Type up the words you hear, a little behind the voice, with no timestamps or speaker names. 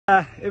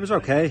It was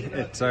okay.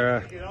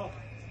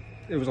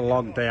 It was a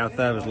long day out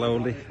there. It was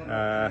lonely.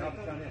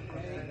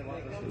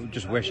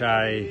 Just wish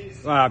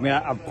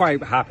I'm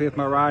quite happy with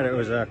my ride. It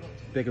was a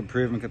big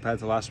improvement compared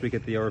to last week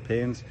at the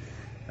Europeans.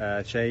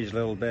 Changed a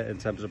little bit in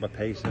terms of my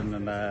pacing,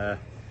 and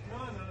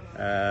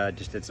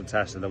just did some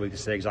testing the week to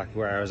see exactly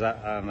where I was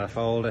at, and I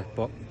followed it.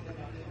 But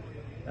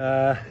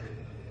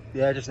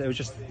it was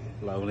just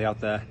lonely out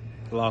there.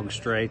 Long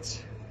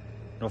straights,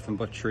 nothing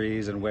but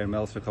trees and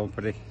windmills for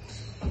company.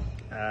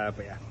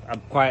 But yeah,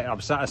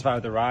 I'm satisfied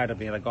with the ride. I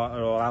mean, I got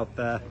it all out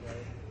there.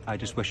 I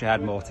just wish I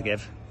had more to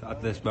give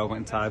at this moment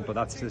in time, but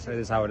it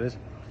is how it is.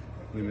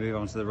 We move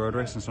on to the road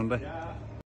race on Sunday.